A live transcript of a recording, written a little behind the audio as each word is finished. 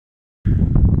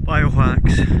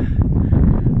Biohacks.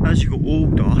 As you get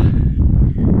older,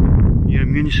 your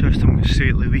immune system is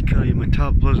slightly weaker, your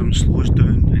metabolism slows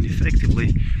down, and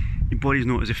effectively your body's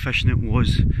not as efficient as it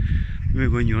was maybe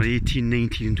when you were 18,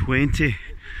 19 and 20.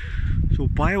 So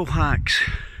biohacks,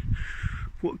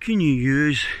 what can you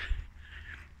use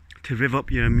to rev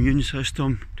up your immune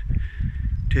system,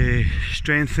 to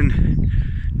strengthen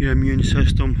your immune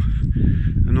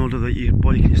system in order that your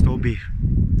body can still be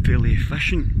fairly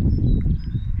efficient?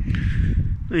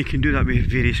 Now you can do that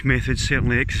with various methods.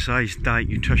 Certainly exercise, diet,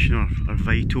 nutrition are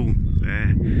vital.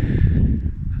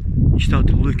 You start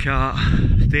to look at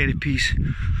therapies,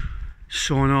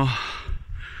 sauna,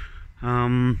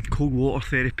 cold water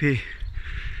therapy,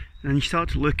 and you start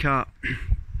to look at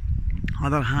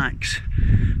other hacks,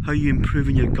 how you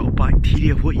improving your gut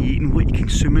bacteria, what you're eating, what you're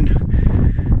consuming,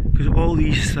 because all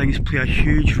these things play a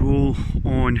huge role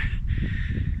on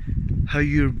how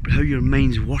your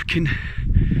mind's working,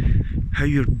 how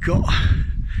your gut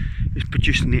is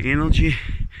producing the energy,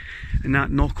 and that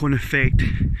knock-on effect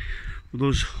of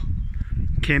those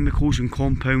chemicals and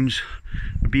compounds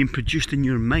are being produced in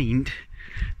your mind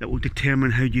that will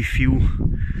determine how you feel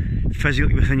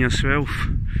physically within yourself.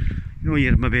 You know,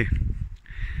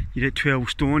 you're at 12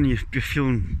 stone, you're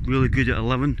feeling really good at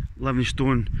 11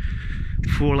 stone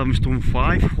 4, 11 stone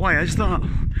 5. Why is that?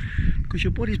 Because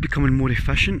your body's becoming more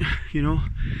efficient, you know.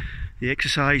 The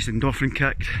exercise, the endorphin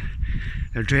kick,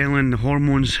 the adrenaline, the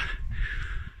hormones,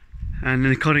 and in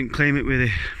the current climate with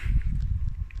the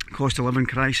cost of living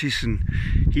crisis and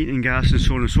heating gas and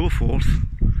so on and so forth,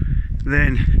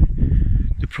 then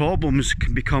the problems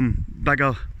can become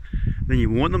bigger than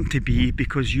you want them to be,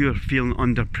 because you're feeling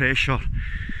under pressure.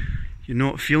 You're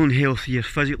not feeling healthy, you're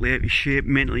physically out of shape,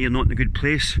 mentally you're not in a good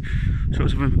place. So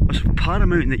it's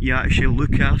paramount that you actually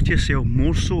look after yourself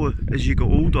more so as you get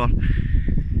older,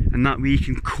 and that way you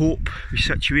can cope with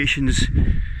situations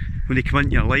when they come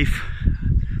into your life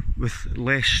with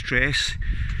less stress,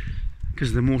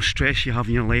 because the more stress you have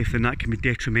in your life, then that can be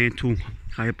detrimental,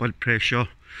 high blood pressure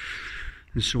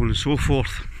and so on and so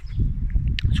forth.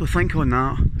 So think on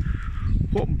that.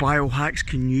 What biohacks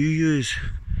can you use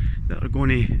that are going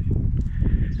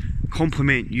to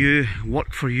complement you,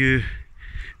 work for you,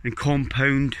 and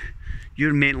compound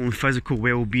your mental and physical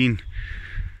well-being?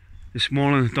 This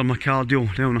morning I done my cardio,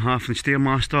 an hour and a half in the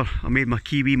Stairmaster. I made my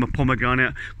kiwi, my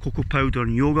pomegranate, cocoa powder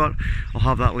and yogurt. I'll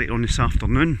have that later on this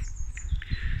afternoon.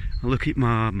 I look at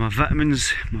my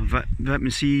vitamins, my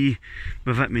vitamin C,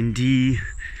 my vitamin D,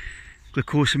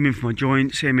 glucosamine for my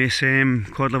joints,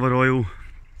 MSM, cod liver oil.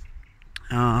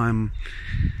 I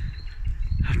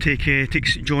take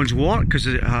St John's wort because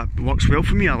it works well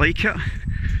for me, I like it.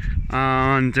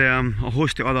 And a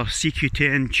host of other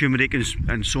CQ10, turmeric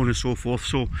and so on and so forth.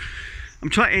 So I'm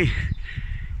trying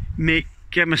to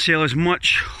give myself as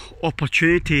much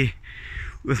opportunity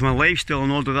with my lifestyle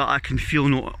in order that I can feel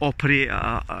and operate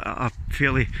at a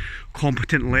fairly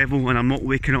competent level, and I'm not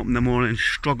waking up in the morning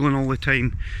struggling all the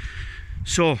time.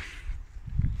 So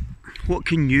what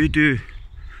can you do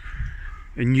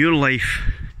in your life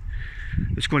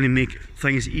that's going to make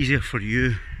things easier for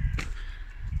you,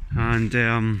 and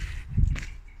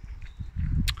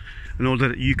in order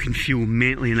that you can feel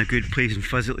mentally in a good place and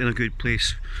physically in a good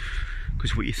place?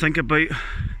 Because what you think about,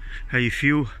 how you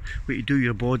feel, what you do,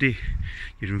 your body,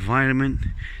 your environment,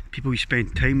 people you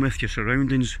spend time with, your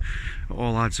surroundings, it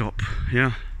all adds up.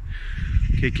 Yeah?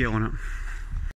 Okay, get on it.